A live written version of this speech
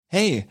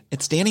Hey,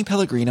 it's Danny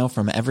Pellegrino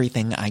from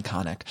Everything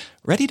Iconic.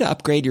 Ready to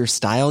upgrade your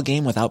style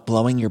game without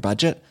blowing your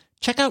budget?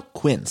 Check out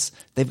Quince.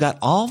 They've got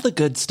all the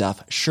good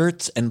stuff,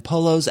 shirts and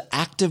polos,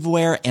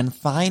 activewear, and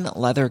fine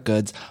leather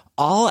goods,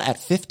 all at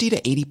 50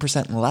 to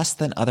 80% less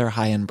than other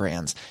high-end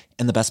brands.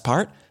 And the best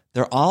part?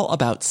 They're all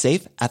about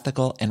safe,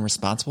 ethical, and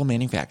responsible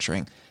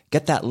manufacturing.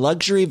 Get that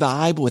luxury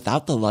vibe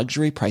without the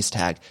luxury price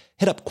tag.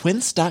 Hit up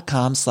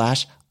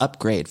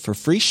quince.com/upgrade for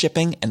free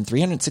shipping and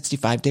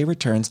 365-day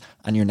returns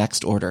on your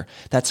next order.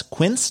 That's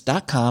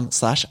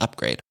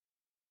quince.com/upgrade.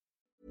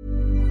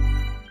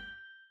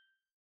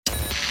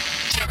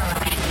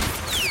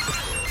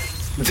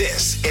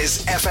 This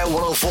is FM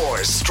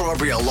 104's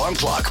Strawberry Alarm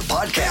Clock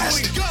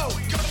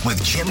Podcast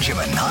with Jim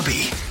and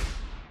Nobby.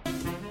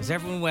 Is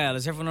everyone well?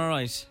 Is everyone all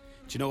right?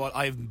 Do you know what?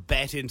 I've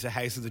bet into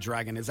House of the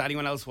Dragon. Is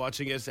anyone else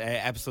watching it?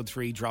 Episode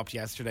 3 dropped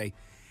yesterday.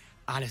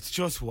 And it's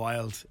just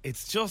wild.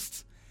 It's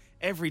just,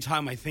 every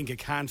time I think it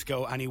can't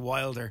go any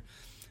wilder,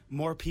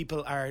 more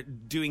people are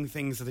doing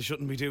things that they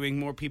shouldn't be doing.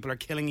 More people are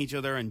killing each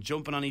other and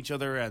jumping on each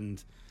other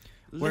and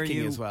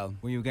licking as well.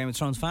 Were you a Game of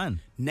Thrones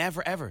fan?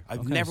 Never, ever.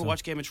 I've never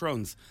watched Game of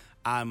Thrones.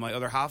 And my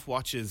other half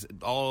watches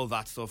all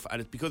that stuff. And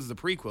it's because it's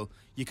a prequel,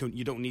 you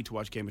don't need to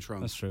watch Game of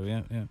Thrones. That's true,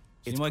 yeah. So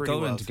it's you might go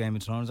wild. into Game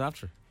of Thrones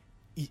after.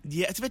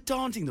 Yeah, it's a bit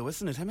daunting though,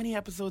 isn't it? How many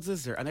episodes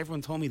is there? And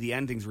everyone told me the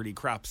ending's really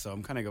crap, so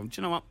I'm kind of going, do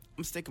you know what?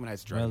 I'm sticking with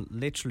House of the Dragon. Well,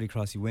 literally,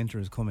 Crossy, winter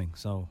is coming,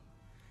 so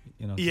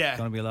there's going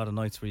to be a lot of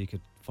nights where you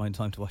could find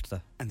time to watch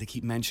that. And they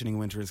keep mentioning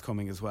winter is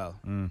coming as well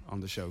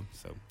on the show,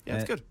 so yeah,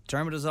 it's good.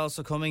 Dermot is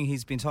also coming.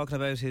 He's been talking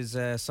about his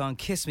song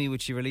Kiss Me,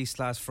 which he released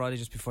last Friday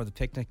just before the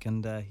picnic,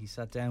 and he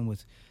sat down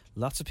with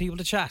lots of people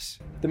to chat.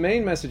 The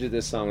main message of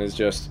this song is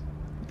just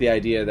the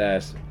idea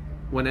that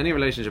when any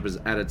relationship is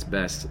at its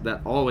best,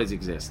 that always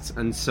exists.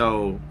 And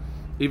so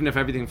even if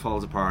everything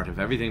falls apart, if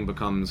everything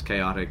becomes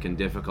chaotic and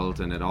difficult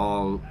and it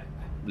all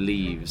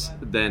leaves,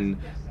 then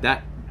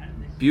that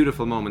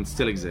beautiful moment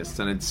still exists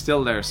and it's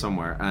still there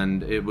somewhere.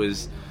 And it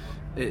was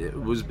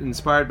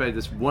inspired by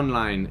this one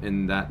line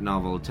in that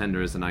novel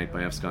Tender as the Night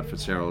by F. Scott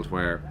Fitzgerald,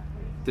 where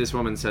this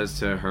woman says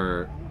to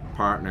her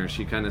partner,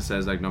 she kind of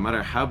says, like, no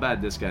matter how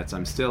bad this gets,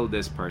 I'm still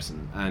this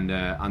person, and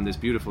on this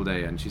beautiful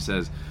day, and she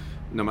says,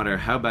 no matter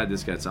how bad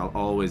this gets,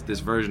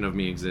 this version of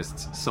me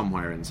exists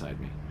somewhere inside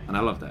me. And I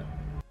love that.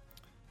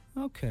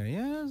 Okay,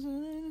 yeah,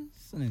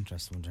 it's an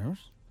interesting one, Dermot.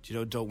 Do you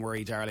know Don't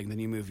Worry Darling, the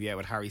new movie out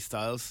with Harry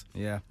Styles?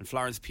 Yeah. And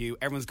Florence Pugh.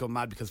 Everyone's gone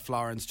mad because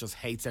Florence just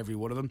hates every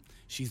one of them.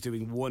 She's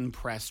doing one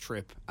press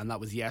trip, and that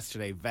was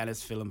yesterday,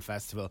 Venice Film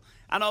Festival.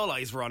 And all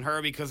eyes were on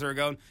her because they were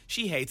going,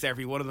 she hates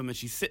every one of them, and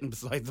she's sitting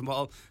beside them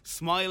all,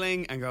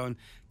 smiling and going,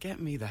 get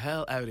me the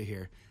hell out of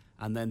here.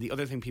 And then the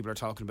other thing people are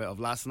talking about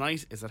of last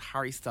night is that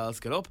Harry Styles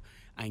got up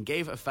and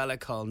gave a fella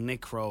called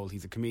Nick Kroll,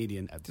 he's a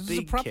comedian, a This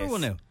big is a proper kiss.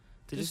 one now.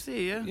 Did you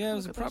see, yeah? Yeah, it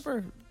was a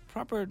proper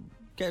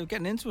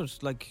getting into it.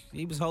 Like,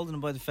 he was holding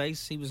him by the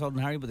face, he was holding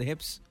Harry by the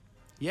hips.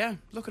 Yeah,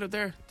 look at it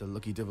there. The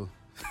lucky devil.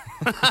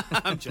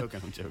 I'm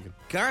joking.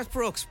 Garth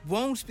Brooks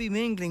won't be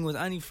mingling with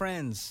any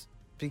friends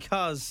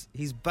because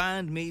he's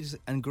banned meet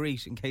and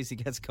greet in case he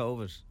gets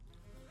COVID.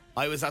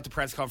 I was at the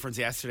press conference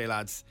yesterday,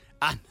 lads,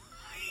 and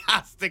I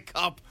asked the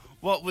cop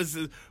what was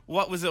the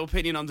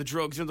opinion on the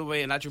drugs. You know the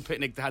way in Atcher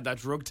Picnic they had that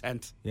drug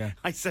tent? Yeah.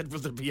 I said, will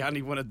there be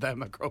any one of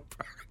them at Croke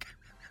Park?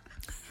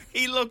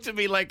 He looked at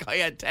me like I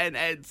had 10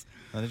 heads.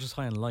 Oh, they're just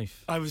high on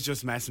life. I was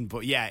just messing,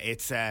 but yeah,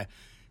 it's the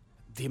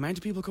amount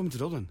of people coming to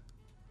Dublin.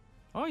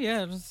 Oh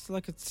yeah, it's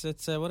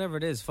whatever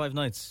it is, 5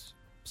 nights,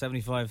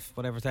 75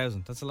 whatever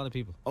thousand. That's a lot of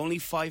people. Only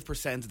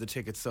 5% of the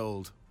tickets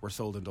sold were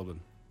sold in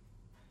Dublin.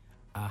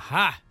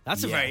 Aha,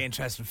 that's a Yeah. very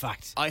interesting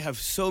fact. I have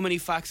so many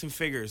facts and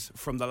figures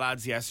from the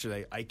lads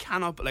yesterday. I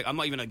cannot, I'm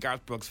not even a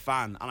Garth Brooks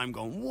fan, and I'm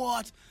going,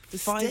 what? The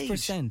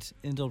 5% stage?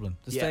 in Dublin.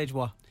 The Yeah. stage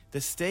what? The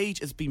stage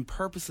has been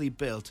purposely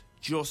built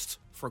just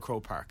for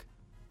Croke Park.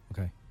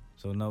 Okay.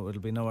 So no,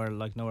 it'll be nowhere else.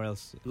 Like the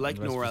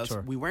rest nowhere of else. the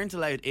tour. We weren't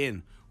allowed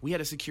in. We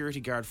had a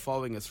security guard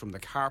following us from the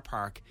car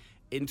park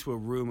into a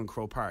room in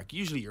Croke Park.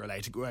 Usually you're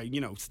allowed to go out,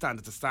 stand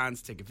at the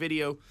stands, take a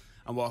video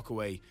and walk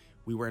away.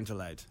 We weren't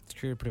allowed. It's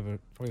clear probably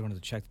wanted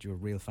to check that you were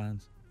real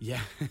fans.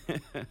 Yeah.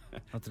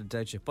 Not that it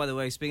doubt you. By the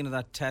way, speaking of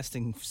that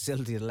testing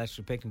facility at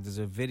Electric Picnic, there's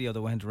a video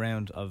that went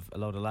around of a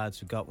load of lads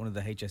who got one of the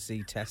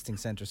HSE testing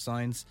centre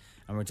signs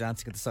and were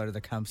dancing at the side of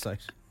their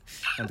campsite.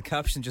 And the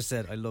caption just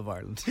said, I love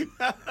Ireland.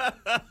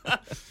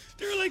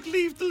 They're like,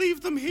 leave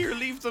them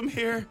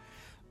here.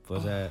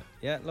 But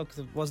yeah, look,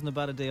 it wasn't a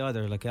bad day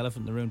either, like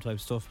elephant in the room type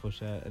stuff, but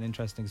an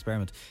interesting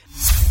experiment.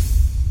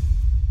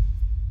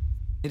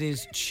 It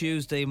is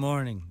Tuesday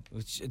morning,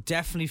 which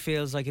definitely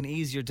feels like an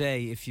easier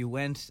day if you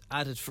went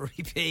at it for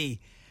EP.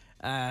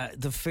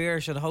 The fear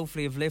should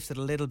hopefully have lifted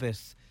a little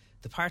bit.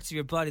 The parts of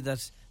your body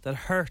that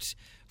hurt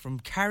from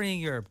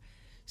carrying your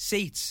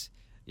seats,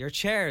 your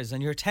chairs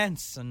and your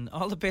tents and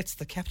all the bits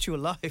that kept you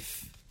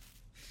alive,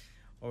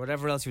 or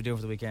whatever else you were doing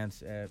for the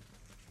weekend, it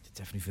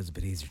definitely feels a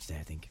bit easier today,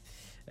 I think.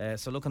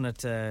 So looking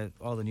at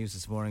all the news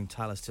this morning,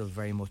 Tala is still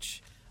very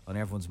much on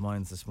everyone's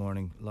minds this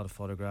morning. A lot of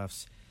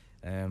photographs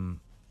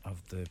of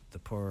the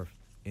poor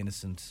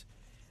innocent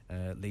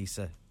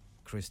Lisa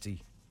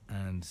Christie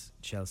and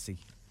Chelsea,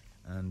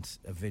 and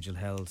a vigil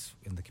held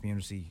in the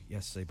community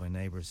yesterday by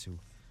neighbours who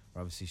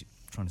are obviously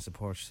trying to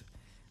support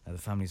the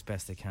family as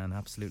best they can.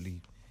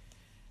 Absolutely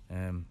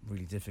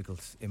really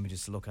difficult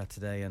images to look at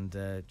today, and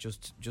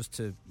just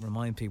to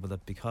remind people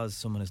that because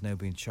someone is now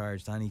being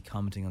charged, any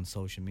commenting on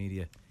social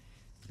media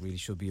really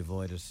should be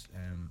avoided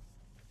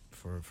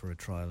for a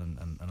trial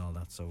and all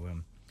that. So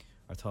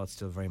our thoughts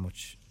still very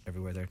much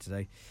everywhere there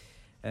today.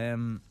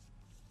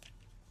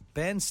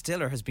 Ben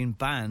Stiller has been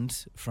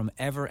banned from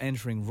ever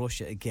entering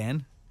Russia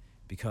again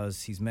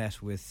because he's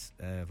met with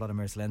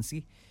Vladimir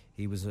Zelensky.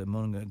 He was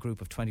among a group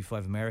of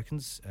 25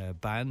 Americans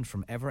banned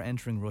from ever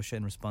entering Russia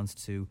in response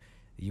to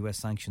US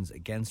sanctions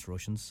against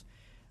Russians.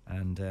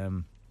 And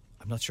I'm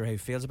not sure how he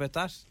feels about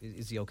that.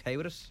 Is he okay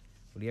with it?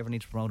 Will he ever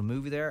need to promote a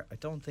movie there? I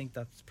don't think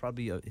that's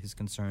probably his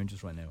concern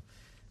just right now.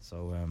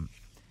 So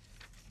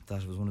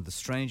that was one of the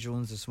stranger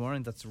ones this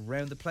morning. That's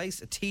around the place.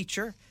 A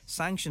teacher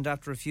sanctioned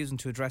after refusing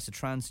to address a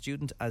trans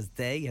student as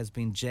they has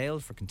been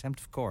jailed for contempt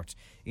of court.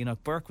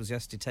 Enoch Burke was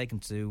yesterday taken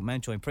to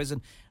Mountjoy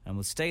Prison and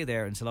will stay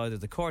there until either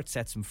the court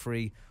sets him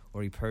free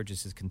or he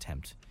purges his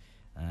contempt.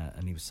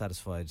 And he was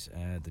satisfied,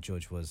 the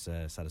judge was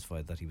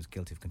satisfied that he was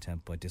guilty of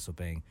contempt by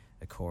disobeying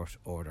a court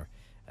order.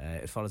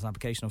 It follows an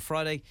application on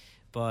Friday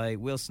by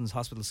Wilson's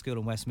Hospital School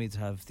in Westmeath to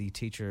have the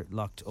teacher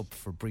locked up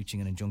for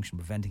breaching an injunction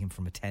preventing him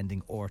from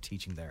attending or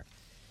teaching there.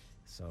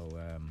 So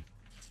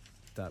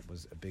that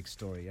was a big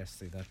story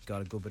yesterday. That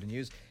got a good bit of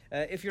news.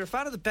 If you're a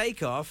fan of the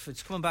Bake Off,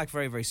 it's coming back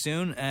very, very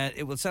soon.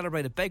 It will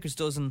celebrate a Baker's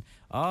Dozen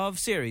of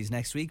series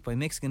next week by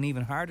mixing in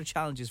even harder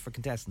challenges for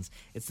contestants.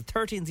 It's the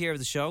 13th year of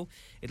the show.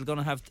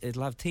 It'll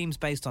have themes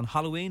based on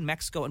Halloween,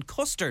 Mexico and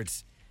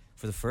custards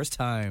for the first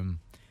time.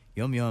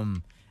 Yum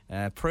yum.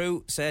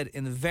 Prue said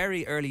in the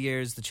very early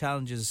years the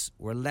challenges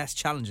were less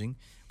challenging,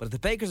 but if the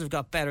bakers have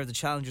got better, the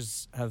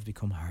challenges have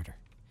become harder.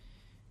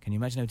 Can you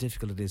imagine how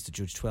difficult it is to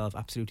judge 12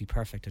 absolutely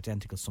perfect,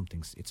 identical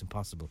somethings? It's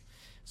impossible.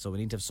 So we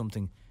need to have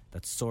something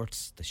that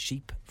sorts the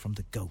sheep from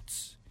the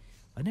goats.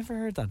 I never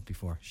heard that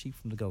before. Sheep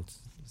from the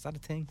goats. Is that a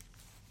thing?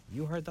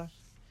 You heard that?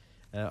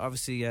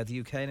 Obviously, the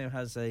UK now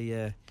has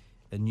a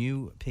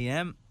new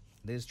PM,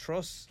 Liz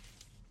Truss.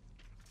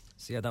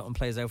 See how that one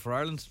plays out for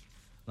Ireland.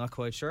 Not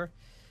quite sure.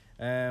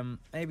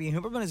 Maybe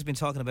Huberman has been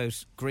talking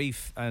about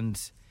grief and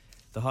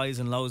the highs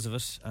and lows of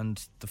it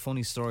and the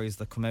funny stories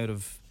that come out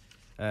of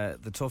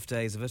the tough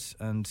days of it.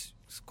 And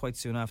quite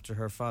soon after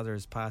her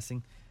father's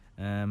passing,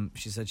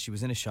 she said she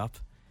was in a shop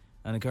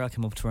and a girl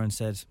came up to her and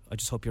said, I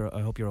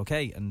hope you're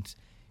okay. And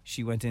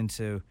she went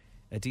into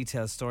a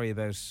detailed story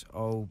about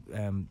I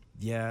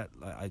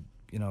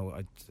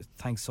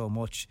thanks so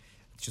much,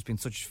 it's just been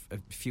such a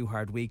few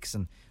hard weeks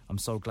and I'm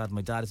so glad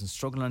my dad isn't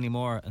struggling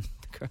anymore. And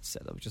the girl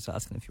said, I was just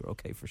asking if you were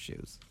okay for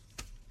shoes.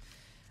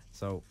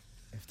 So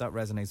if that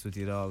resonates with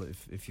you at all,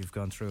 if you've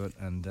gone through it,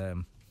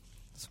 and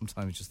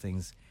sometimes just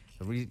things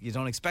really you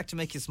don't expect to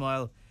make you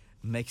smile,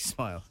 make you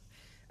smile.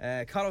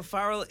 Colin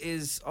Farrell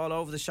is all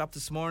over the shop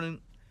this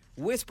morning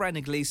with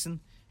Brendan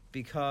Gleeson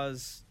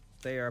because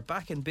they are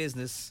back in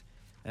business.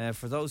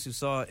 For those who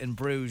saw in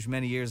Bruges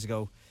many years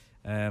ago,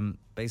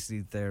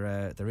 basically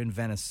they're in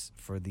Venice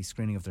for the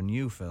screening of their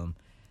new film.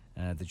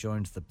 They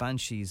joined the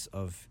Banshees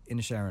of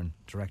Inisherin,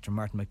 director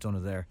Martin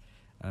McDonagh there,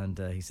 and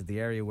he said the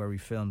area where we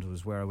filmed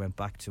was where I went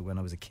back to when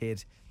I was a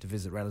kid to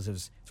visit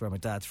relatives. It's where my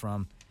dad's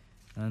from.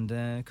 And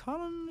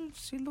Colin,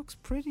 he looks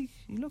pretty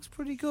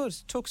good.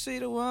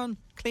 Tuxedo on,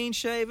 clean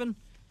shaven,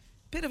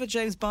 bit of a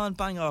James Bond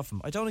bang off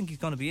him. I don't think he's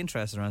going to be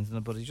interested or anything,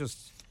 but he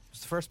was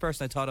the first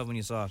person I thought of when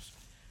you saw it,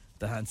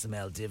 the handsome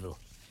El Divil.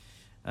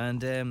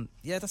 And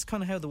that's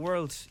kind of how the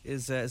world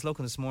is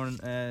looking this morning.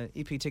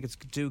 EP tickets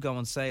do go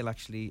on sale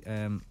actually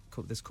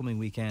this coming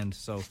weekend,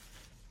 so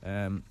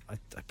I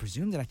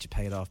presume they let you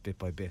pay it off bit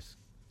by bit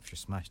if you're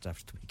smashed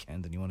after the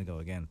weekend and you want to go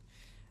again.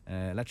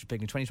 Electric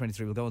Picnic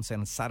 2023 will go on sale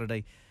on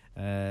Saturday.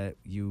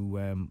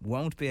 You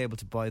won't be able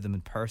to buy them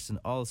in person.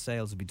 All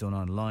sales will be done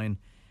online,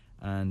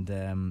 and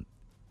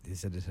they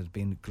said it has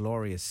been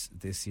glorious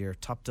this year,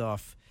 topped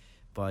off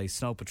by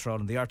Snow Patrol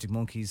and the Arctic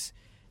Monkeys.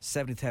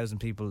 70,000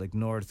 people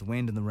ignored the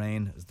wind and the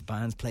rain as the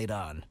bands played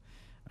on.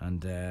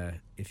 And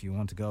if you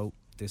want to go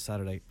this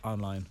Saturday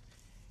online,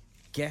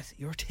 get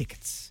your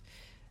tickets.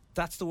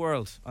 That's the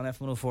world on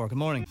F104. Good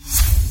morning.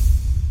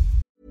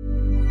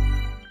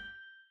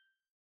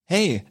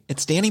 Hey,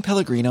 it's Danny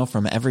Pellegrino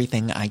from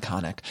Everything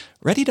Iconic.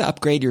 Ready to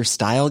upgrade your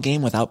style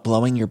game without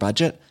blowing your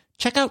budget?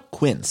 Check out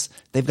Quince.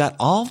 They've got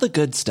all the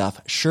good stuff,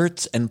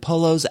 shirts and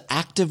polos,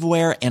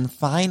 activewear, and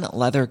fine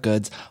leather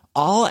goods,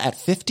 all at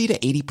 50 to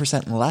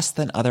 80% less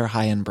than other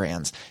high-end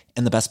brands.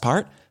 And the best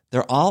part?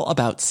 They're all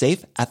about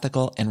safe,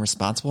 ethical, and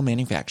responsible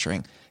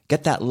manufacturing.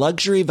 Get that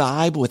luxury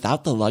vibe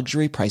without the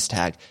luxury price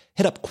tag.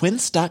 Hit up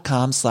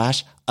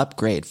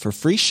quince.com/upgrade for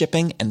free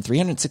shipping and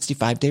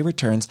 365-day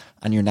returns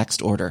on your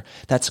next order.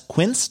 That's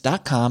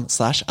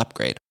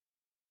quince.com/upgrade.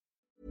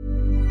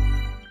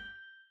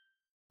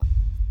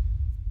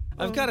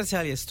 I've got to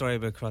tell you a story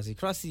about Crossy.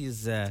 Crossy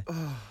is,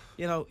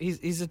 You know,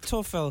 he's a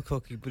tough old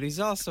cookie, but he's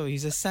a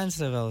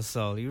sensitive old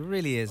soul. He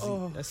really is.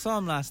 I saw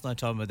him last night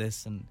talking about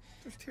this, and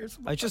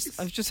I've just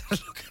had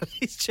a look at it.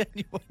 He's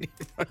genuinely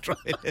not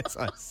trying his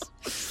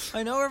eyes.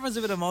 I know everyone's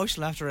a bit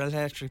emotional after an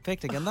electric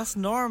picnic, and that's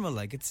normal.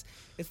 Like it's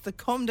the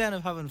come down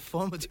of having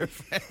fun with your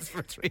friends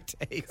for 3 days.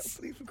 I can't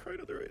believe I'm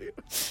crying on the radio.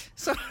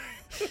 So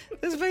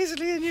there's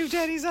basically a new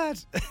Denny's ad.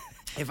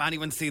 If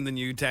anyone's seen the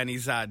new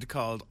Denny's ad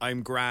called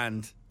 "I'm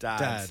Grand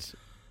Dad."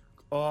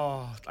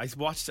 Oh, I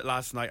watched it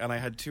last night and I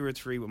had 2 or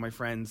 3 with my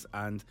friends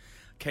and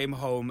came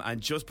home, and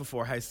just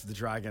before House of the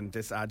Dragon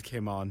this ad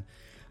came on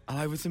and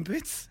I was in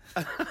bits.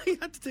 I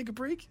had to take a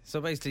break.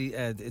 So basically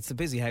it's a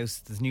busy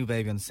house. There's a new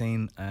baby on the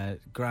scene.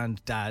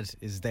 Granddad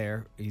is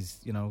there. He's,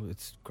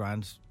 it's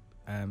grand.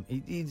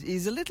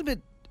 He's a little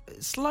bit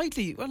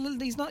slightly, well,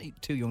 he's not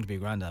too young to be a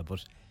granddad,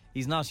 but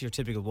he's not your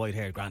typical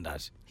white-haired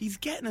granddad. He's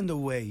getting in the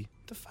way.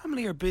 The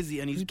family are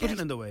busy and he's getting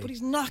in the way. But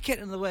he's not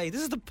getting in the way.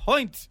 This is the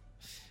point.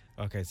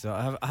 Okay,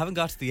 so I haven't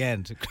got to the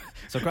end.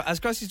 So as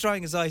Crossy's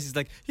drying his eyes, he's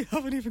like, you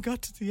haven't even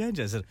got to the end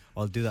yet. I said,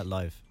 I'll do that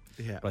live.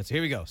 Yeah. Right, so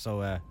here we go. So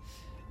we're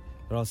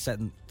all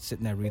sitting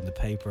there reading the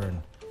paper,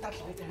 and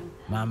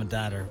Mum and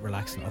Dad are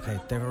relaxing. Okay,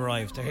 they've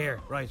arrived. They're here.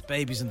 Right,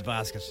 baby's in the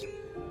basket.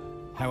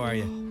 How are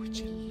you? Oh, would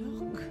you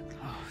look?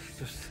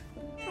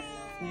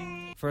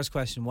 First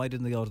question, why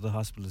didn't they go to the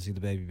hospital to see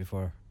the baby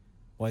before?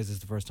 Why is this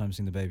the first time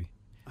seeing the baby?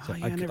 So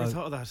I never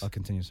thought of that. I'll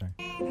continue, sorry.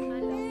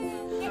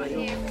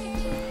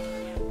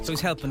 So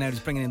he's helping out,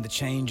 he's bringing in the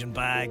change and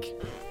bag.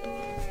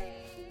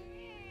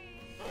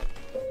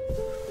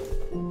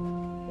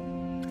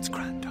 It's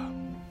grand,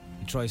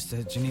 He tries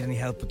to, do you need any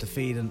help with the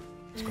feed? And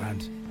it's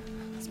grand.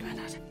 It's grand.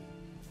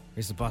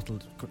 Here's the bottle.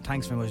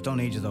 Thanks very much, don't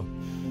need you though.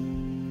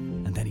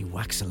 And then he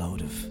whacks a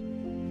load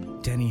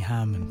of Denny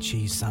ham and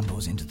cheese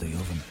sambos into the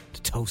oven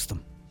to toast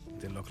them.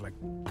 They look like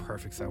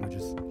perfect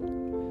sandwiches.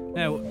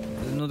 Now,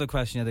 another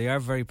question. Yeah, they are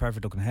very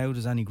perfect looking. How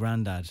does any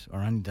granddad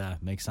or any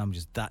dad make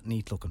sandwiches that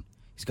neat looking?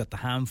 He's got the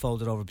ham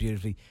folded over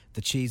beautifully.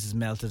 The cheese is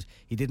melted.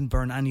 He didn't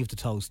burn any of the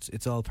toast.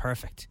 It's all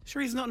perfect.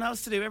 Sure, he's nothing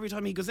else to do. Every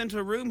time he goes into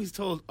a room, he's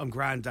told, I'm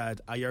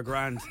granddad. You're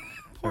grand.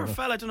 Poor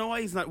fella. I don't know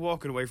why he's not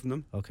walking away from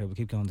them. Okay, we'll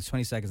keep going. There's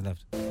 20 seconds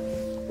left.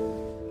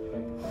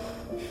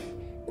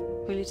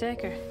 Will you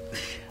take her?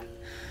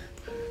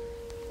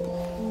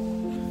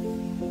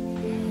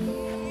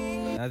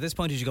 At this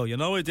point, you should go,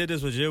 I did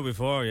this with you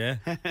before, yeah?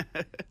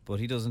 But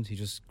he doesn't. He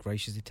just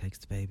graciously takes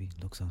the baby,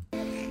 looks on.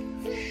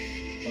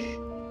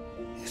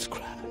 It's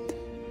grand.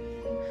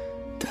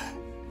 Dad.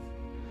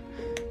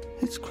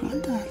 It's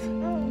granddad.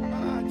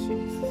 Ah,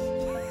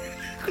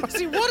 Jesus.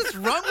 See, what is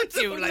wrong with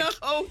you?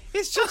 No.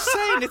 It's just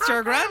saying it's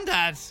your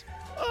granddad.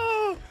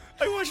 Oh,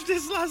 I watched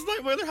this last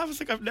night. My other half was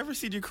like, I've never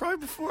seen you cry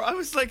before. I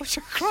was like, but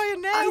you're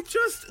crying now.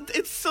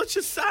 It's such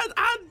a sad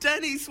ad,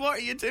 Denny's. What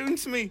are you doing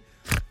to me?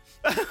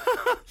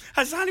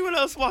 Has anyone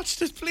else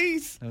watched it,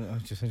 please?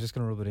 I'm just going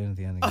to rub it in at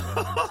the end again.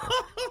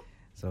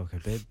 So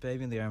okay,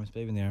 baby in the arms,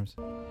 baby in the arms.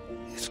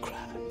 It's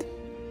grand.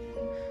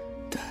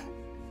 Dad.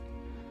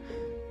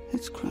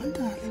 It's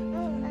granddad.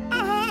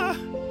 Ah.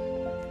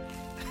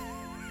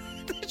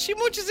 She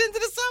munches into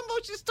the sambo.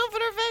 She's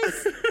stuffing her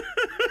face.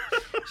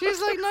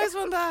 She's like, nice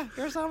one, Dad.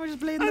 Your sandwich is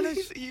bleeding. And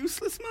he's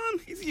useless, man.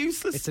 He's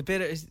useless. It's a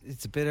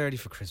bit early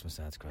for Christmas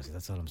ads, Crossy.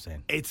 That's all I'm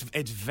saying. It's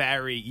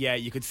very, yeah.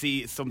 You could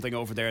see something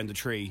over there in the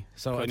tree.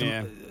 So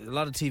a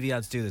lot of TV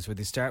ads do this, where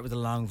they start with the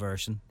long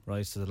version,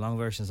 right? So the long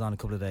version is on a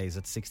couple of days.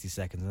 That's 60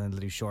 seconds, and then they'll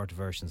do short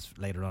versions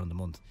later on in the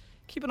month.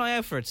 Keep an eye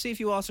out for it. See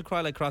if you also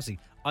cry like Crossy.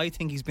 I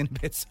think he's been a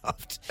bit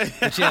soft.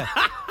 But yeah,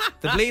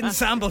 the bleeding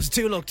sambos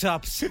do look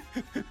tops.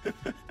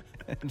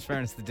 In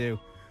fairness, they do.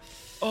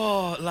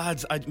 Oh,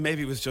 lads,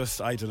 maybe it was just,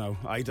 I don't know.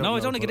 I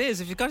don't think it is.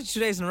 If you've got it 2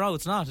 days in a row,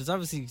 it's not. It's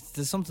obviously,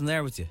 there's something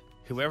there with you.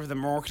 Whoever the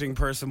marketing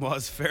person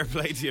was, fair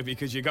play to you,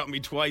 because you got me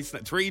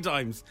 3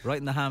 times. Right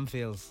in the ham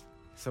feels.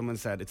 Someone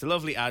said, it's a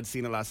lovely ad,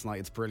 seen it last night,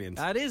 it's brilliant.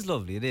 It is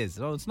lovely, it is.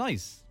 Oh, it's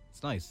nice.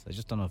 It's nice. I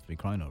just don't know if to be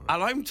crying over it.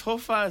 And I'm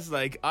tough as,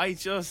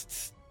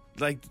 those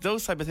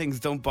type of things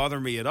don't bother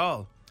me at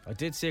all. I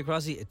did see it,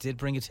 Crossy. It did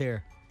bring a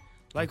tear.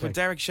 When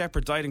Derek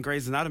Shepherd died in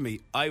Grey's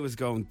Anatomy, I was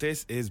going,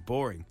 this is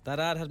boring. That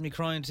ad had me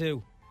crying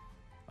too.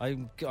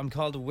 I'm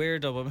called a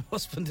weirdo by my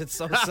husband. It's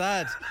so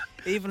sad.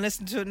 Even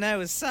listening to it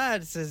now is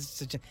sad. It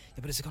says, yeah,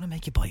 but is it going to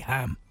make you buy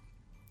ham?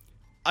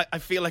 I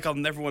feel like I'll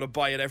never want to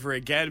buy it ever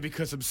again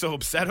because I'm so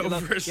upset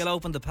over it. You'll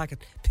open the packet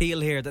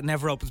peel here that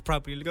never opens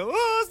properly. You'll go,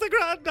 oh, it's the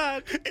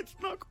granddad. It's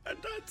not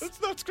granddad's.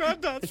 It's not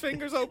granddad's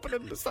fingers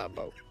opening the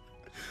sambo.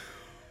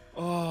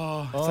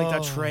 Oh, it's like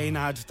that train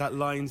ad, that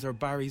Lines or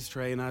Barry's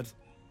train ad.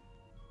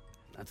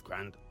 That's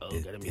grand.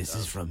 This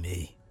is from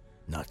me,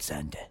 not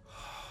Santa.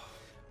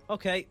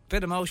 Okay,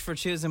 bit of motion for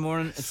Tuesday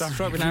morning. It's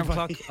Strawberry Alarm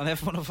Clock on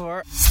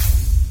F104.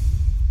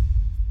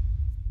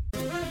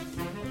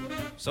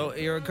 So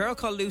you're a girl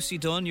called Lucy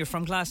Dunn. You're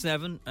from Class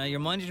 11. You're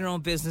minding your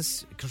own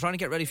business, trying to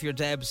get ready for your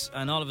debs,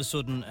 and all of a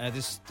sudden,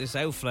 this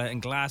outfit in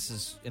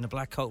glasses in a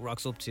black coat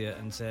rocks up to you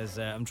and says,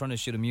 "I'm trying to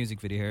shoot a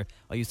music video here.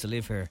 I used to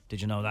live here.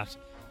 Did you know that?"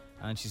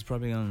 And she's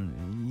probably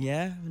going,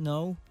 "Yeah,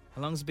 no.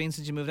 How long has it been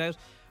since you moved out?"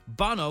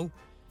 Bono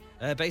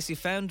basically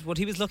found what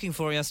he was looking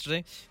for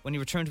yesterday when he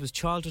returned to his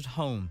childhood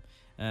home.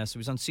 So he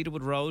was on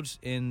Cedarwood Road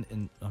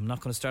in I'm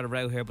not going to start a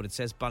row here, but it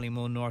says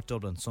Ballymun, North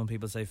Dublin. Some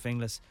people say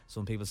Finglas,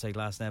 some people say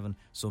Glasnevin,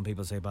 some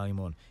people say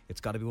Ballymun.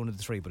 It's got to be one of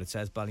the three, but it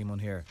says Ballymun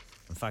here.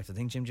 In fact, I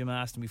think Jim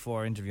asked him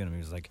before interviewing him. He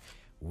was like,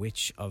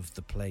 which of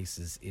the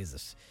places is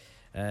it?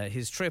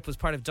 His trip was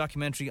part of a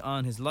documentary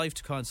on his life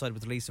to coincide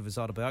with the release of his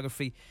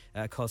autobiography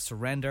called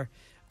Surrender.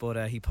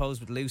 But he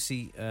posed with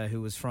Lucy,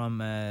 who was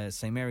from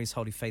St Mary's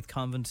Holy Faith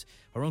Convent.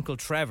 Her uncle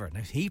Trevor,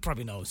 now he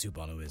probably knows who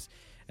Bono is,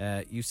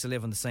 used to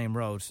live on the same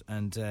road,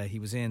 and he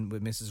was in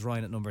with Mrs.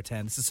 Ryan at number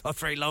 10. This is all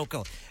very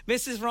local.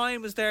 Mrs.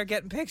 Ryan was there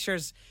getting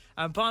pictures,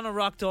 and Bono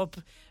rocked up,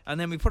 and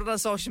then we put it on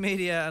social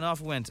media, and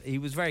off it went. He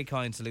was very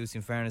kind to Lucy,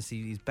 in fairness.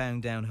 He's bowing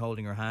down,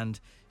 holding her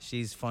hand.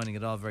 She's finding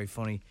it all very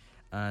funny,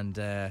 and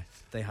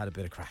they had a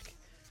bit of crack.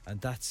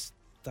 And that's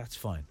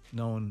fine.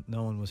 No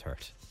one was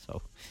hurt.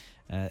 So...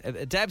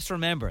 Deb's to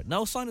remember,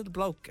 no sign of the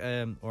bloke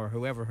or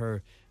whoever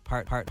her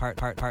part. Clothing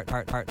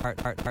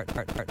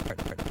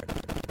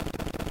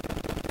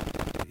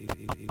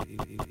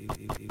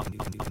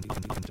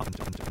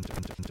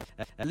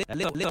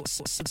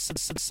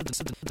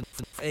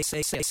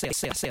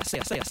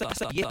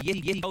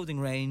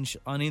range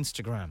on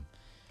Instagram.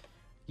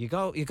 You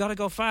got to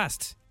go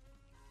fast.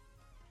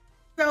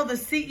 So the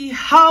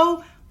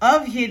CEO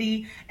of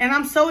Yitty, and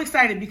I'm so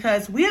excited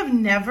because we have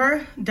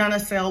never done a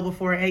sale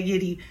before at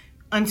Yitty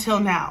until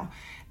now.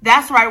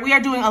 That's right, we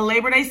are doing a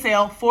Labor Day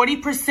sale,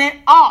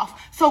 40%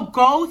 off. So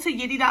go to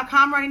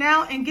Yitty.com right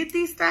now and get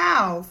these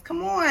styles.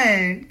 Come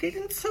on, get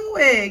into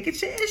it.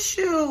 Get your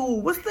issue.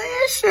 What's the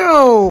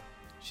issue?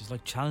 She's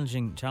like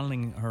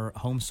channeling her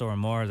home store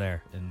more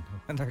there. And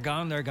when they're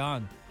gone, they're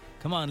gone.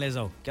 Come on,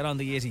 Lizzo, get on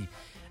the Yitty.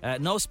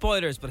 No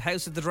spoilers, but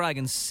House of the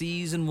Dragon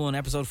Season 1,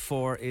 Episode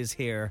 4 is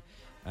here.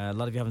 A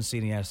lot of you haven't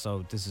seen it yet,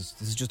 so this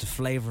is just a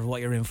flavour of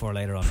what you're in for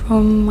later on.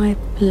 From my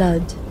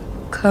blood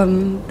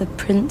come the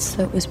prince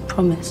that was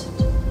promised,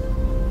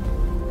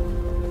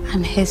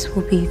 and his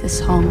will be the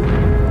song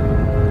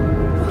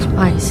of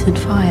ice and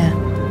fire.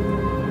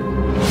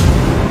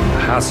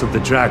 The House of the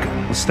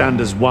Dragon will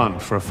stand as one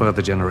for a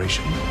further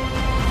generation.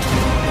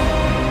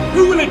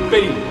 Who will it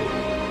be?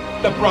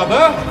 The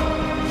brother?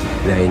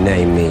 They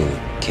name me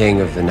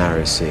King of the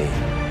Narrow Sea.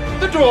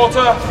 The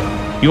daughter?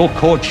 Your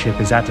courtship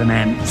is at an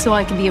end. So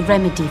I can be a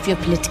remedy for your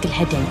political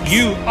headaches.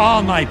 You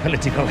are my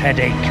political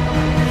headache.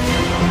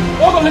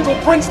 Or the little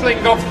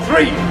princeling of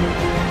 3?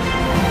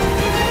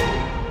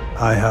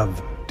 I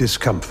have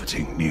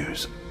discomforting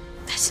news.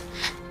 This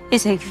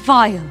is a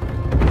vile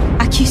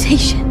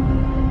accusation.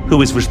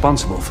 Who is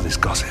responsible for this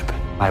gossip?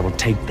 I will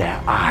take their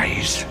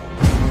eyes.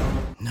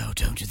 No,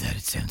 don't do that.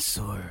 It sounds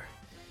sore.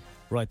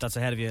 Right, that's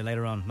ahead of you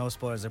later on. No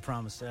spoilers, I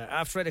promise.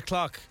 After 8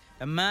 o'clock,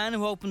 a man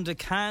who opened a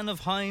can of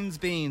Heinz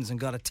beans and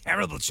got a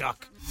terrible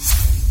shock.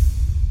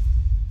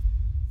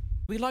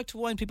 We like to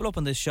wind people up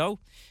on this show,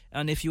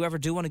 and if you ever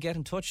do want to get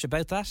in touch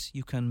about that,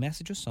 you can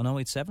message us on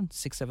 087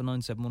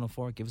 679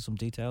 7104. Give us some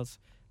details.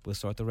 We'll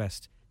sort the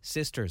rest.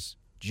 Sisters,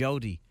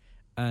 Jodie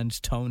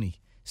and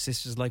Tony.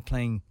 Sisters like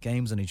playing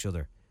games on each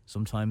other.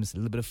 Sometimes a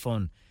little bit of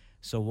fun.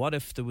 So what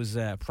if there was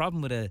a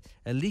problem with a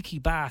leaky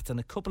bath and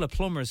a couple of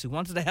plumbers who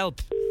wanted to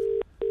help?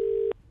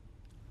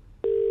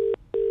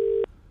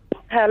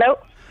 Hello.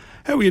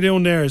 How are you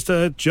doing there? Is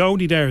the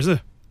Jodie there, is it?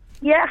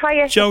 Yeah,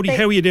 hiya. Jodie,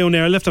 how are you doing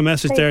there? I left a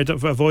message there, a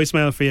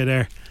voicemail for you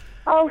there.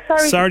 Oh,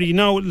 sorry. Sorry,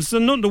 no, there's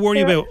nothing to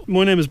worry about.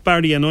 My name is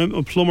Barry and I'm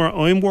a plumber.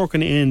 I'm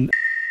working in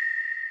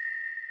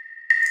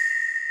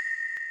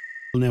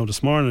now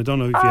this morning. I don't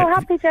know if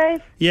happy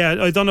days. Yeah,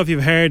 I don't know if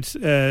you've heard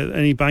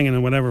any banging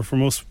and whatever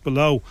from us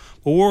below.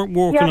 But we're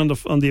working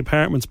on the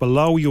apartments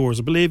below yours.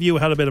 I believe you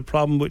had a bit of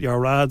problem with your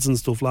rads and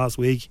stuff last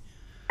week.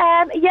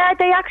 Yeah,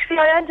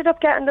 I ended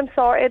up getting them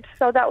sorted,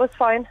 so that was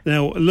fine.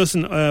 Now,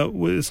 listen,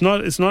 it's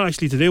not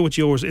actually to do with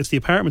yours, it's the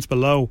apartments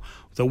below.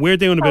 So we're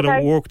doing a bit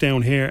of work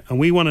down here, and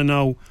we want to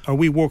know, are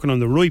we working on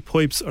the right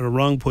pipes or the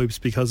wrong pipes?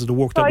 Because of the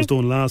work that was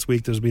done last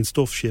week, there's been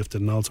stuff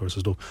shifted and all sorts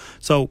of stuff.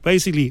 So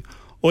basically,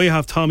 I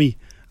have Tommy,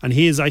 and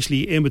he is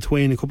actually in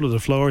between a couple of the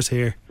floors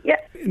here. Yeah.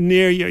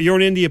 Near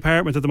you're in the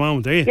apartment at the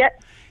moment, are you?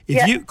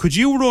 Yeah. Could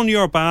you run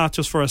your bath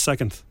just for a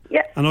second?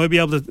 Yeah. And we'll be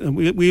able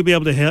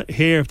to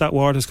hear if that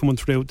water's coming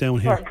through down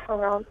here. Right,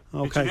 hold on.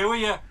 Okay. Who are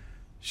you?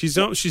 She's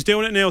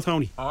doing it now,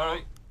 Tony. All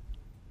right.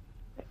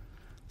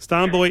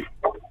 Stand by.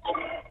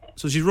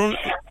 So she's running.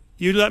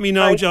 You let me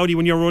know, Jodie,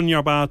 when you're running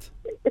your bath.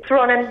 It's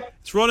running.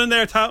 It's running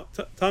there,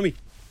 Tommy.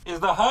 Is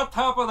the hot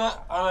tap or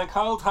the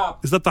cold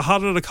tap? Is that the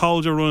hot or the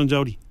cold you're running,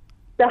 Jodie?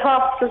 The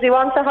hot. Does he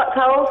want the hot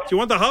cold? Do you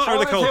want the hot or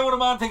the cold? Put the two of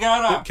them on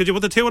together. Could you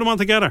put the two of them on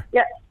together?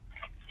 Yeah.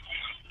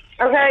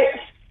 Okay.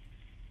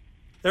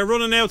 They're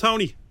running now,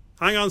 Tony.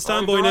 Hang on,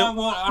 stand by now.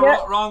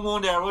 Wrong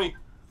one there, right.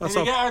 Can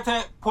you get her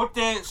to put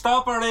the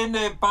stopper in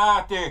the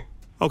bath there?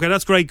 Okay,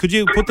 that's great. Could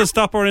you put the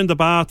stopper in the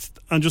bath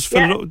and just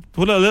fill it up,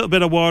 put a little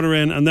bit of water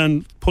in and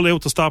then pull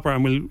out the stopper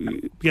and we'll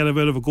get a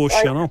bit of a gush,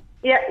 you know?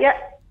 Yeah.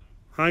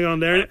 Hang on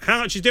there.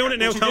 Hang on, she's doing it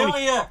now,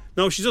 Tony.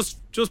 No, she's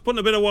just putting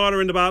a bit of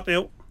water in the bath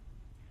now.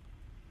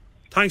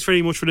 Thanks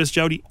very much for this,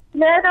 Jody.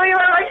 No, you're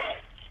alright.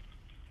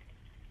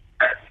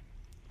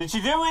 Did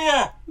she do it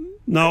yet?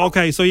 No,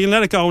 okay, so you can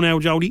let it go now,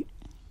 Jody.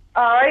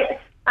 Alright,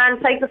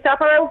 and take the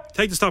stopper out.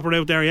 Take the stopper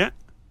out there, yeah?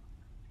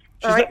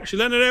 She's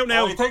letting it out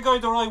now. Oh, you think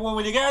I'm the right one?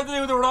 Will you get her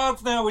to do the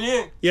rods now, will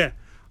you? Yeah.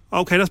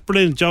 Okay, that's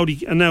brilliant,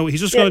 Jody. And now he's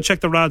just going to check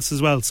the rods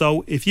as well.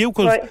 So if you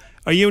could,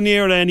 are you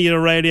near any of the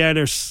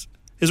radiators?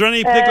 Is there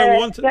any particular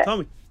one,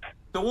 Tommy?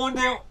 The one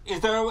there, is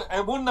there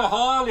one in the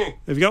hall here?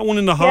 Have you got one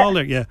in the hall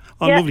there? Yeah.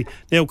 Oh, lovely.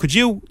 Now, could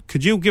you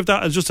give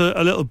that just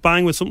a little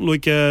bang with something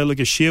like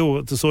a shoe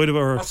at the side of it,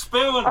 or a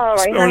spoon,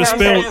 or a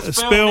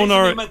spoon,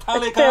 or a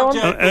metallic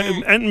object,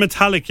 anything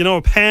metallic,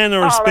 a pen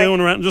or a spoon,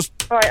 or anything. Just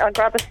right. I'll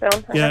grab a spoon.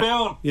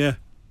 Spoon. Yeah.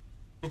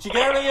 Did you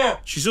get it yet?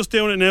 She's just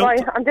doing it now.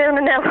 Right, I'm doing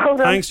it now. Hold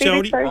on. Thanks,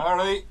 Jody. All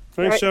right.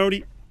 Thanks,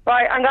 Jody.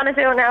 Right, I'm going to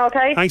do it now.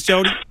 Okay. Thanks,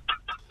 Jody.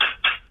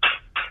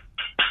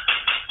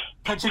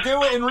 Can you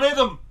do it in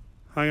rhythm?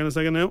 Hang on a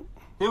second now.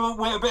 Do it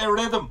with a bit of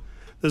rhythm.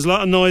 There's a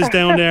lot of noise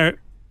down there.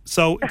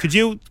 So could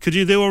you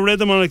do a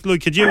rhythm on it?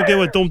 Like, could you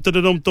do a dump to the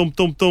dump dump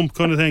dump dump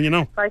kind of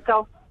thing? Right,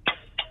 go.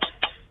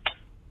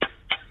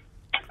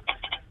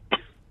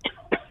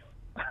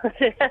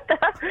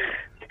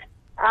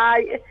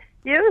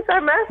 You are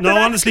messing. No,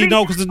 honestly,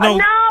 no, because there's no.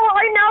 No,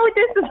 I know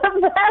this is a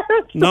mess.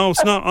 No,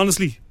 it's not.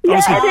 Honestly, Yeah,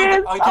 it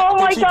is. Oh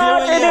my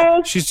God,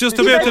 it is. She's just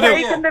about to do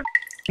it.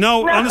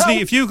 No, honestly,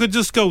 if you could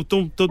just go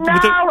dump dump.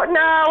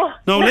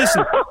 No,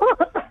 listen.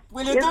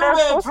 Will you do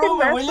it,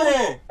 Truman? Will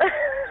you?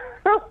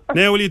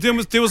 Now, will you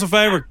do us a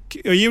favour?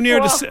 Are you near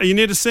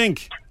the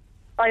sink?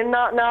 I'm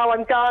not now.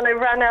 I'm gone. I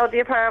ran out of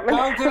the apartment.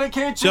 Go to the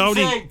kitchen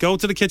Jody, sink. go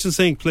to the kitchen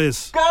sink,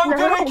 please. Go to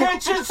the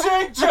kitchen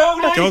sink,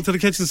 Jody. Go to the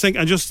kitchen sink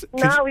and just.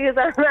 No, you're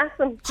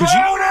messing.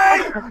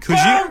 Jody, go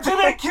to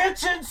the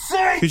kitchen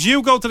sink. Could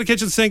you go to the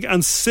kitchen sink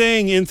and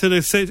sing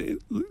into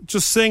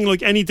just sing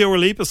like any Dua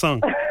Lipa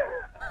song?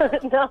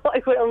 No,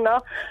 I will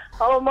not.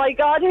 Oh my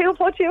God, who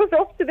put you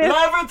up to this?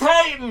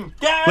 Levitating.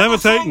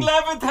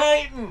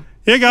 Levitating.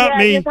 You got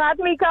me. You've had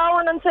me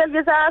going until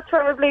you've asked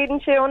for a bleeding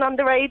tune on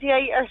the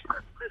radiator.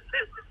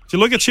 Do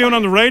you like a tune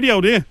on the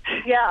radio, do you?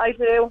 Yeah, I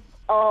do.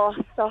 Oh,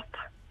 stop.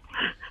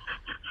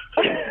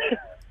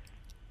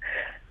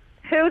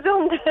 Who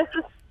done this?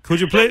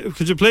 Could you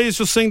please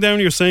just sing down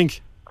your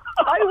sink?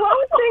 I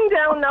won't sing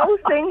down no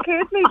sink.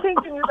 Here's me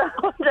thinking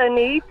about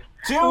underneath.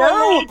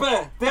 Dua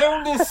Lipa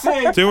down the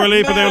sink. Dua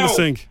Lipa down the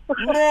sink.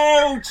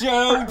 No,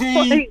 Jody.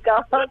 Oh my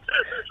God.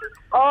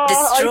 Oh, The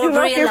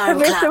Strawberry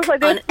Alarm Clock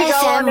on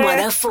FM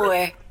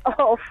 104.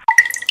 Oh,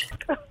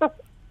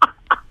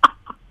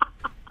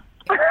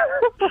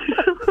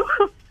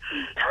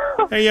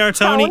 Hey, you are,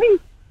 Tony.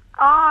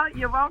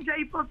 You won't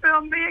April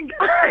film me and get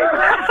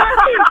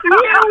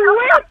You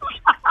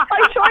witch!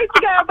 I tried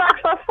to get her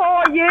back for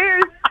 4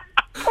 years.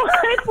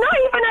 It's not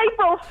even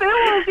April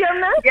Fool's, you're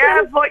messing.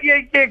 Yeah, but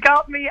you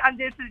got me, and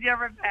this is your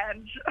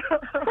revenge.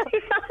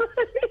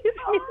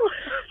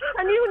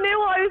 And you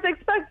knew I was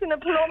expecting a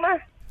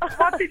plumber.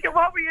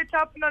 What were you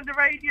chopping on the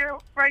radiator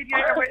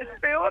with a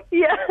spoon?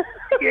 Yeah.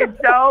 You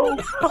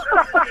dope.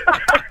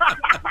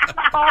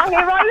 Oh, here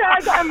I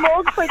got a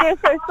mug for this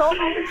or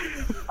something.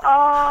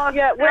 Oh,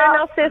 yeah, we're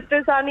not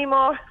sisters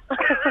anymore.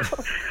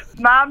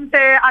 Mum's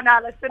here and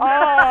Alison.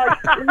 Oh,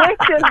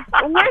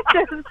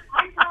 witches.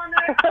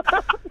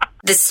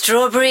 The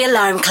Strawberry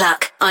Alarm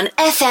Clock on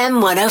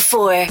FM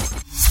 104.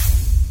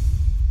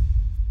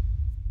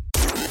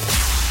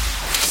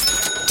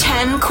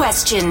 10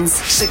 questions.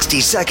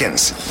 60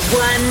 seconds.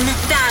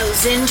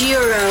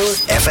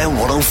 €1,000. FM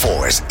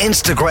 104's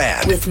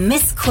Instagram. With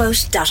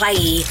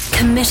misquote.ie.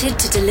 Committed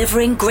to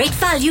delivering great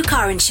value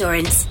car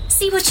insurance.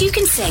 See what you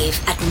can save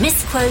at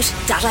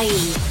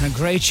misquote.ie. A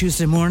great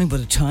Tuesday morning, but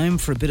a time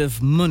for a bit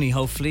of money,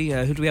 hopefully.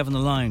 Who do we have on the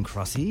line,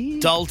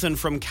 Crossy? Dalton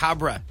from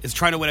Cabra is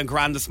trying to win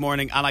 $1,000 this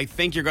morning, and I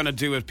think you're going to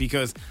do it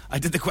because I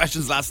did the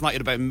questions last night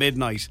at about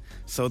midnight,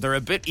 so they're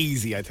a bit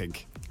easy, I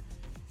think.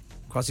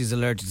 Crossy's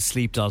allergic to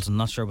sleep, Dalton.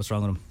 Not sure what's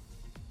wrong with him.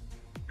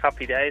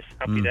 Happy days.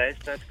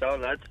 Let's go,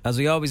 lads. As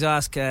we always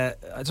ask, I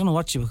don't know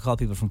what you would call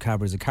people from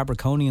Cabra. Is it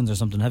Cabraconians or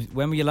something?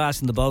 When were you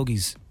last in the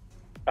bogies?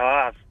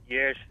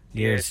 Years.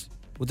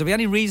 Would there be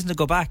any reason to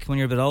go back when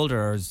you're a bit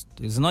older, or is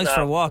it nice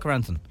for a walk or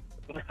anything?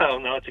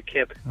 No, it's a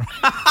kip.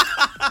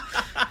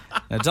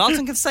 Now,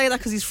 Dalton can say that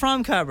because he's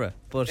from Cabra,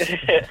 but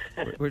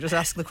we're just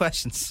asking the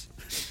questions.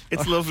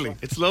 It's lovely.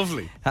 It's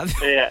lovely.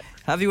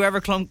 Have you ever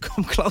come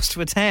close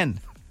to a 10?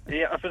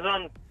 Yeah, I was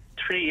on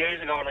 3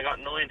 years ago and I got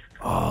 9.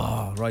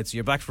 Oh, right. So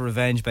you're back for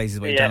revenge,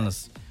 basically, what you're telling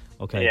us.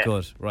 Okay,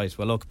 good. Right.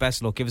 Well, look,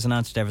 best of luck. Give us an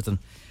answer to everything.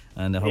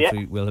 And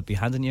hopefully we'll be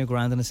handing you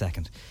 $1,000 in a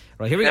second.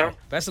 Right, here we go.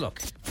 Best of luck.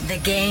 The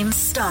game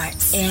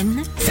starts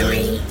in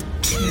 3,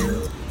 2,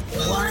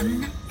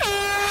 1.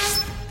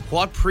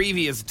 What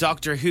previous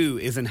Doctor Who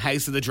is in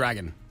House of the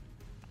Dragon?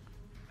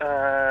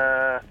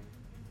 Very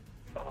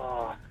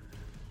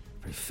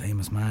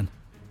famous man.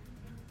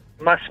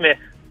 Matt Smith.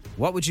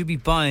 What would you be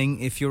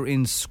buying if you're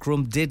in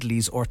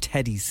Scrumdiddly's or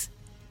Teddy's?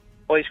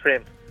 Ice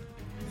cream.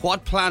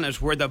 What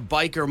planet were the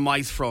biker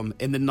mice from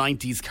in the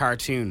 90s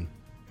cartoon?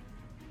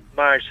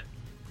 Mars.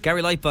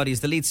 Gary Lightbody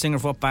is the lead singer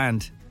of what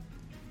band?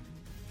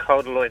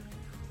 Codaline.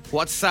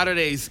 What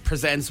Saturdays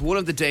presents one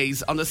of the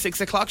days on the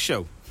 6 o'clock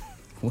show?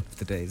 One of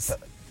the days.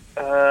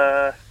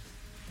 Uh,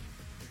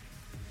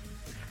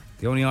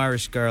 The only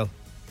Irish girl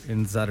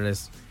in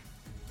Saturdays.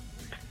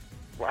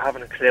 I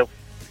haven't a clue.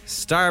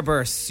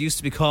 Starburst used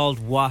to be called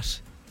what?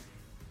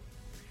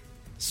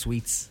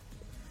 Sweets.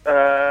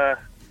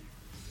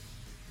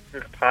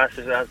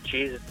 Passes out.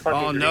 Jesus.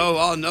 Oh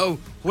no.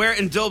 Where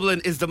in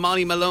Dublin is the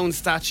Molly Malone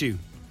statue?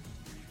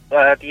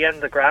 At the end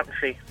of the Grattan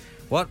Tree.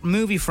 What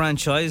movie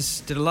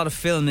franchise did a lot of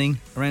filming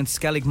around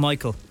Skellig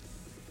Michael?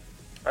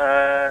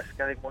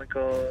 Skellig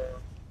Michael.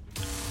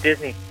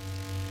 Disney.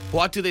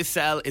 What do they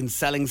sell in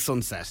Selling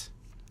Sunset?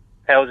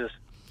 Houses.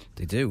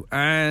 They do.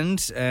 And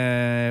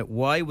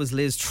why was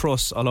Liz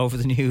Truss all over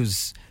the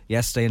news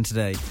yesterday and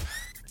today?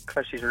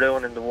 Because she's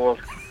ruining the world.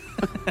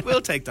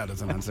 We'll take that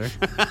as an answer.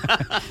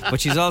 But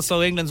she's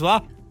also England's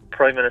what?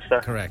 Prime Minister.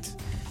 Correct.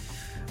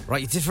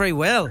 Right, you did very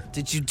well.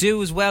 Did you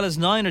do as well as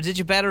 9 or did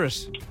you better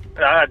it?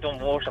 I done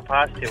more than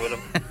past 2 with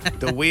him.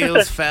 The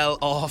wheels fell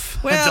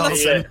off. Well,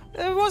 Dawson.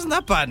 it wasn't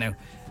that bad now.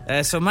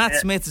 So Matt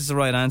Smith is the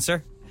right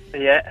answer.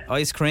 Yeah.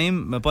 Ice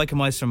Cream, my Biker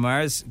Mice from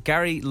Mars.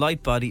 Gary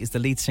Lightbody is the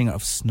lead singer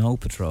of Snow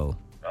Patrol.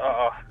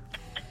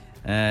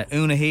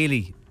 Una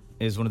Healy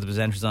is one of the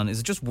presenters on.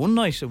 Is it just one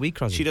night a week,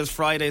 Crosby? She does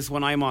Fridays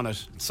when I'm on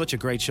it. Such a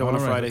great show on a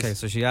Fridays. Okay,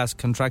 so she asked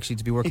contractually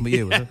to be working with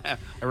you, is it?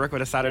 I work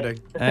with a Saturday.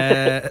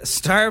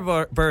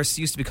 Starburst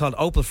used to be called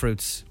Opal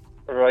Fruits.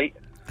 Right.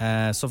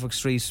 Suffolk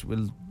Street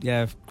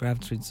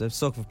Grafton Street,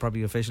 Suffolk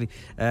probably officially.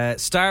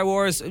 Star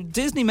Wars,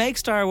 Disney makes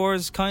Star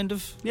Wars, kind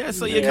of. Yeah,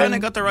 so you kind of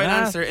got the right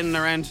answer in and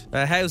around.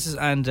 Houses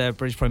and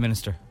British Prime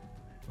Minister.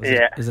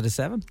 Is it a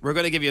 7? We're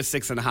going to give you a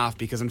 6.5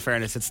 because in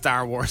fairness, it's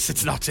Star Wars,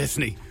 it's not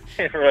Disney.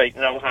 Right,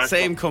 no.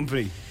 Same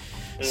company.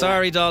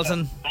 Sorry,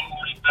 Dalton.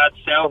 That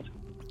sound.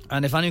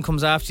 And if anyone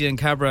comes after you in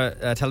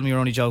Cabra, tell them you're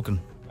only joking.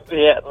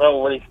 Yeah, no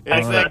worries.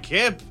 It's a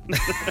kip.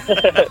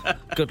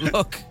 Good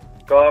luck.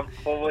 Go on,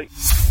 bye.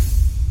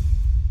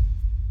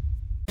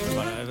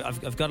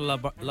 I've got a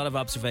lot of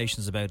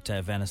observations about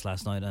Venice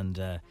last night and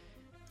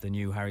the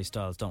new Harry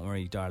Styles. Don't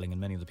worry, darling, and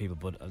many other people.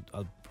 But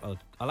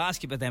I'll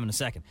ask you about them in a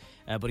second.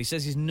 But he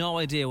says he's no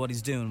idea what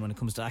he's doing when it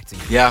comes to acting.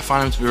 Yeah, I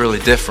find him to be really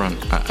different.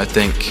 I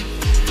think,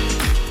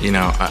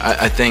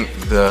 I think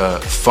the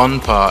fun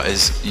part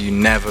is you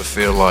never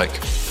feel like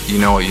you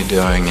know what you're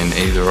doing in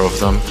either of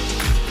them.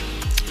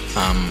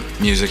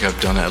 Music, I've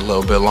done it a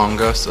little bit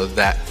longer, so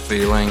that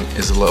feeling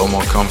is a little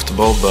more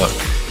comfortable. But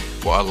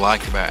what I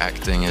like about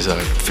acting is I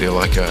feel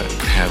like I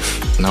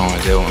have no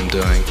idea what I'm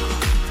doing,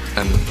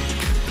 and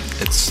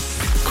it's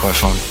quite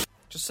fun.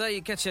 Just say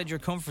you get you out of your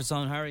comfort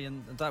zone, Harry,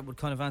 and that would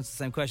kind of answer the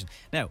same question.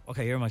 Now,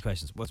 okay, here are my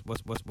questions.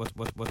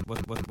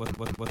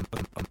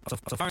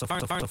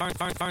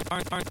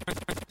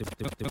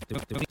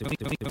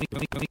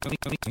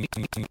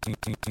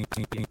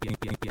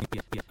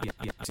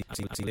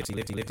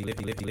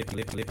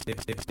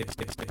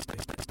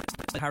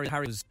 Harry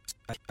was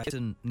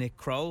Nick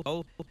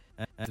Kroll.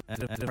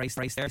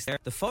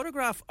 The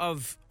photograph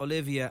of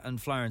Olivia and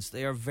Florence,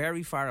 they are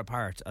very far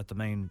apart at the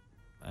main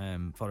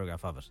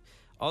photograph of it.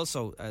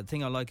 Also, the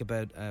thing I like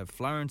about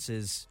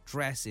Florence's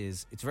dress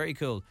is it's very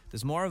cool.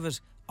 There's more of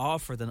it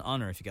offer than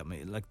honour, if you get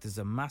me. Like, there's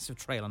a massive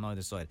trail on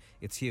either side.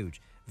 It's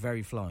huge,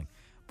 very flowing.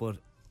 But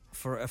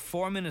for a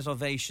 4-minute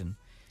ovation,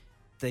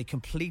 they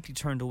completely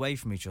turned away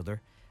from each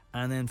other,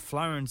 and then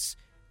Florence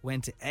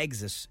went to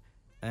exit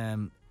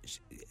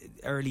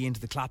early into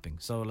the clapping.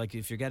 So, like,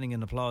 if you're getting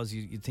an applause,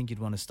 you'd think you'd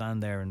want to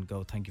stand there and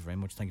go, thank you very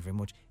much, thank you very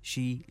much.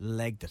 She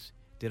legged it,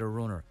 did a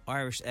runner,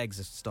 Irish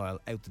exit style,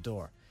 out the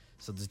door.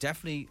 So there's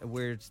definitely a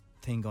weird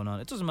thing going on.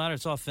 It doesn't matter,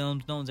 it's all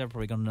filmed, no one's ever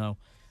probably going to know,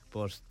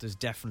 but there's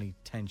definitely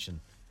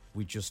tension.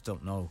 We just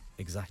don't know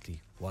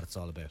exactly what it's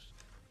all about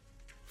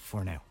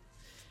for now.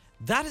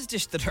 That is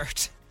Dish the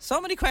Dirt. So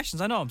many questions,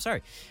 I know, I'm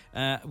sorry.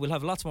 We'll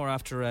have lots more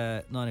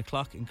after 9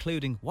 o'clock,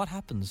 including what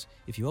happens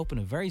if you open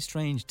a very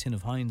strange tin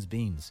of Heinz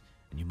beans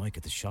and you might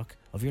get the shock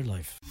of your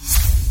life.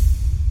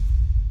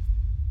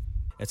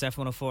 It's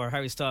F104,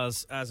 Harry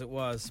Styles, as it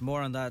was.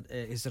 More on that.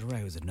 Is it a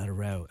row? Is it not a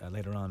row?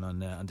 Later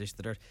on Dish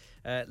the Dirt.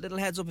 Little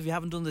heads up if you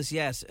haven't done this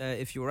yet.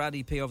 If you were at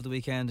EP over the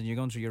weekend and you're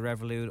going through your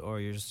Revolut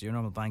or your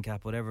normal bank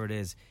app, whatever it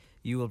is,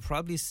 you will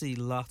probably see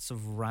lots of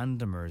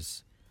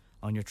randomers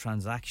on your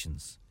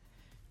transactions.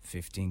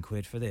 15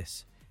 quid for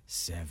this,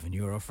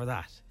 €7 for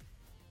that,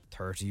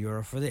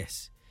 €30 for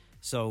this.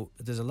 So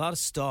there's a lot of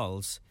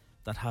stalls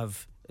that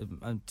have,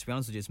 and to be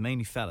honest with you, it's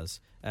mainly fellas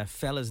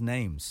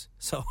names.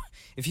 So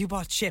if you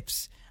bought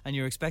chips and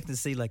you're expecting to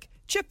see like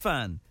Chip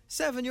Fan,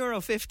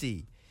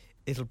 €7.50,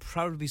 it'll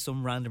probably be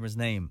some randomer's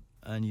name,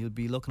 and you'll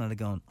be looking at it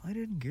going, I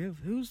didn't give.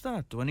 Who's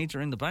that? Do I need to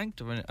ring the bank?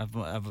 Have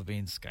I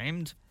been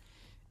scammed?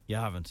 You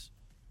haven't.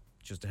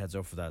 Just a heads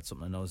up for that.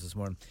 Something I noticed this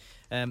morning.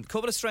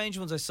 Couple of strange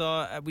ones I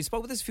saw. We spoke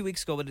about this a few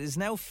weeks ago, but it is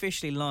now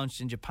officially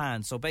launched in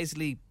Japan. So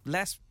basically,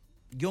 less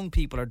young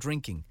people are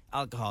drinking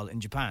alcohol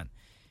in Japan.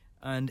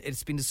 And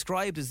it's been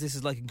described as this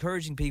is like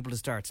encouraging people to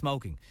start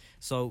smoking.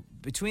 So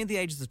between the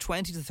ages of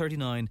 20 to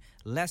 39,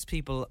 less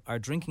people are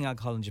drinking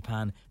alcohol in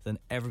Japan than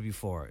ever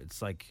before.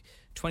 It's like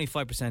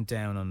 25%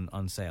 down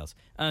on sales.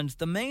 And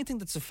the main thing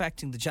that's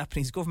affecting the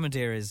Japanese government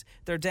here is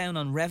they're down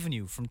on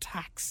revenue from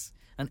tax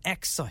and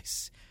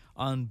excise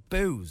on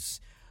booze.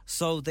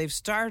 So they've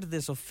started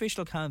this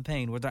official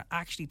campaign where they're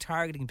actually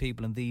targeting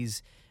people in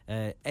these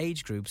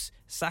age groups.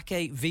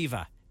 Sake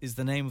Viva is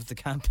the name of the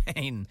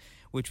campaign,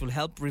 which will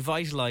help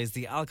revitalise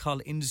the alcohol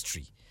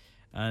industry.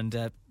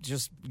 And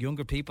just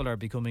younger people are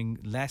becoming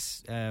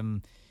less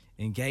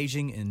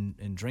engaging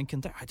in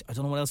drinking. I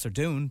don't know what else they're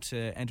doing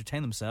to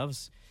entertain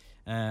themselves.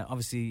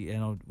 Obviously, you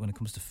know, when it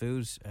comes to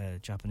food,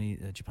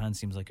 Japan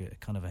seems like a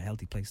kind of a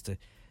healthy place to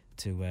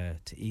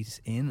eat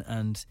in,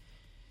 and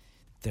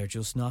they're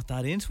just not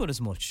that into it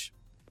as much.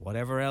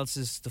 Whatever else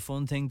is the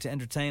fun thing to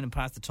entertain and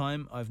pass the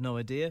time, I've no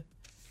idea.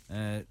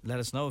 Let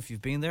us know if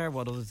you've been there.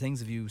 What other things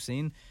have you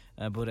seen?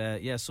 But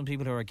some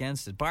people are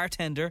against it.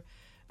 Bartender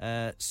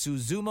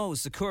Suzumo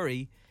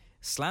Sakuri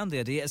slammed the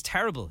idea as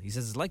terrible. He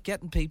says it's like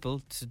getting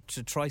people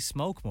to try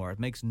smoke more. It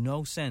makes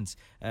no sense.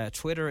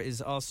 Twitter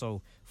is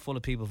also full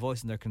of people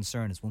voicing their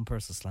concern as one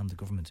person slammed the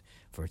government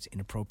for its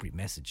inappropriate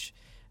message.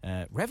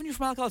 Revenue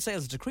from alcohol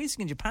sales is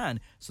decreasing in Japan,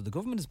 so the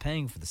government is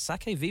paying for the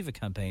Sake Viva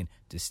campaign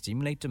to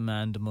stimulate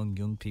demand among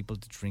young people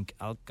to drink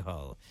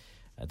alcohol.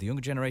 The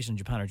younger generation in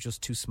Japan are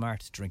just too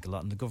smart to drink a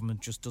lot, and the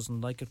government just doesn't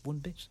like it one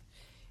bit.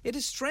 It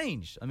is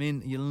strange. I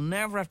mean, you'll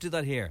never have to do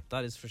that here,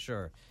 that is for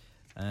sure.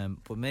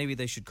 But maybe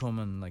they should come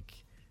on like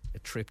a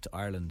trip to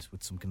Ireland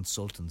with some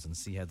consultants and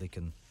see how they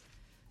can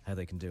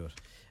do it.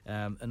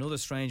 Another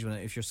strange one,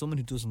 if you're someone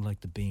who doesn't like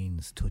the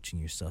beans touching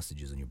your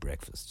sausages on your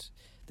breakfast,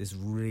 this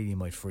really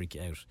might freak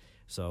you out.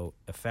 So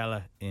a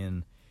fella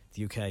in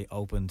the UK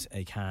opened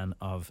a can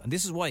of, and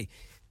this is why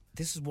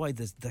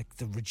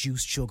the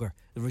reduced sugar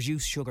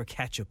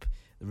ketchup,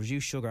 the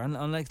reduced sugar, and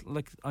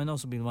like I know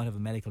some people might have a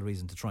medical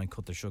reason to try and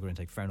cut their sugar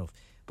intake, fair enough,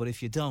 but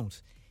if you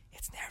don't,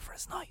 it's never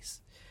as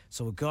nice.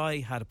 So a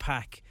guy had a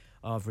pack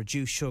of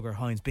reduced sugar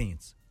Heinz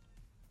beans.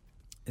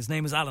 His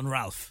name is Alan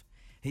Ralph.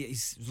 He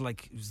was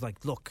like,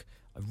 look,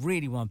 I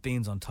really want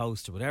beans on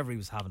toast or whatever he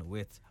was having it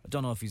with. I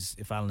don't know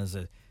if Alan is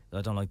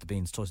I don't like the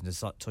beans touching the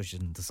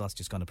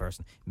sausages kind of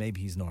person.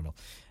 Maybe he's normal.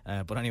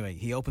 But anyway,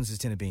 he opens his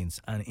tin of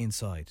beans and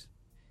inside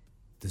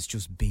there's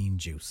just bean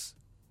juice.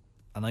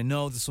 And I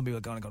know there's some people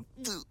going,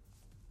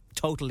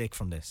 total ick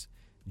from this.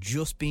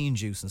 Just bean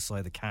juice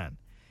inside the can.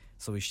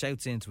 So he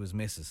shouts into his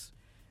missus,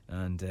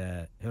 and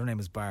her name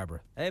is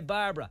Barbara. Hey,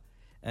 Barbara!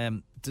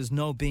 There's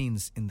no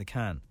beans in the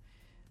can.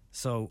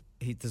 So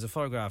there's a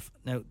photograph.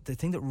 Now, the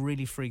thing that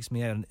really freaks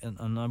me out,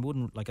 and I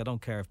wouldn't, I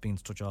don't care if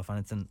beans touch off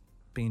anything.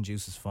 Bean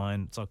juice is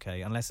fine. It's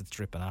okay. Unless it's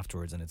dripping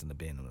afterwards and it's in the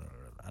bin.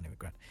 Anyway,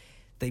 great.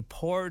 They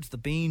poured the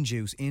bean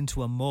juice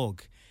into a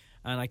mug,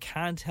 and I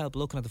can't help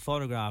looking at the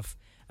photograph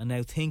and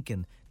now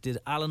thinking, did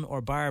Alan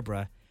or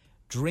Barbara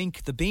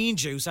drink the bean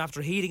juice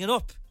after heating it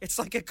up? It's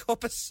like a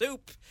cup of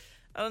soup.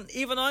 And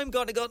even I'm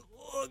going to go,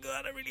 oh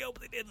God, I really hope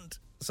they didn't.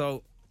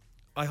 So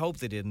I hope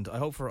they didn't. I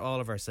hope for all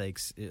of our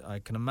sakes. I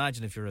can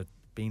imagine if you're a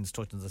beans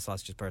touching the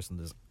sausages person,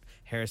 there's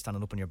hair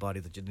standing up on your body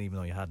that you didn't even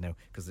know you had now,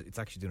 because it's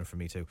actually doing it for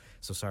me too.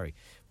 So sorry.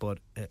 But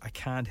I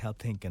can't help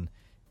thinking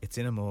it's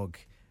in a mug.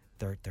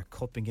 They're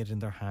cupping it in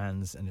their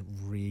hands, and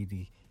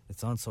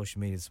it's on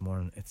social media this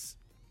morning. It's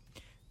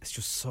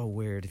just so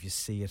weird if you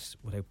see it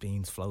without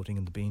beans floating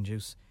in the bean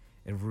juice.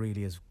 It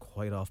really is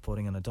quite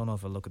off-putting, and I don't know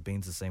if I look at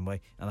beans the same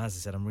way. And as I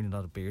said, I'm really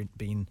not a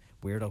bean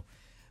weirdo,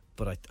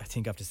 but I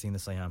think after seeing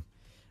this I am.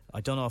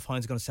 I don't know if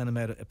Heinz is going to send them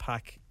out a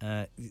pack.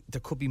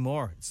 There could be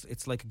more.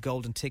 It's like a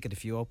golden ticket.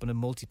 If you open a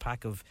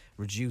multi-pack of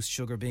reduced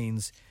sugar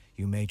beans,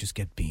 you may just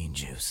get bean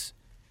juice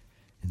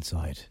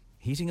inside.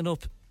 Heating it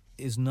up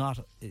is not,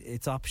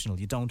 it's optional.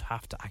 You don't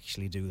have to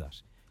actually do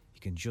that.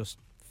 You can just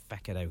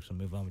feck it out and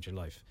move on with your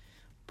life.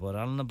 But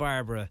Alan and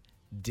Barbara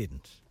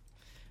didn't.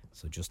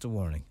 So just a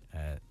warning.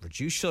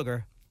 Reduced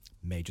sugar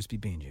may just be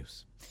bean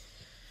juice.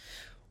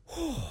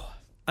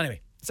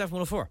 Anyway, it's FM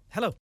 104.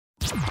 Hello.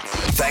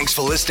 Thanks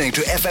for listening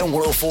to FM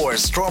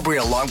 104's Strawberry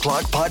Alarm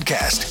Clock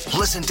podcast.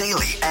 Listen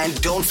daily and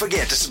don't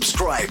forget to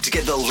subscribe to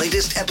get the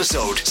latest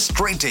episode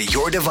straight to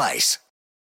your device.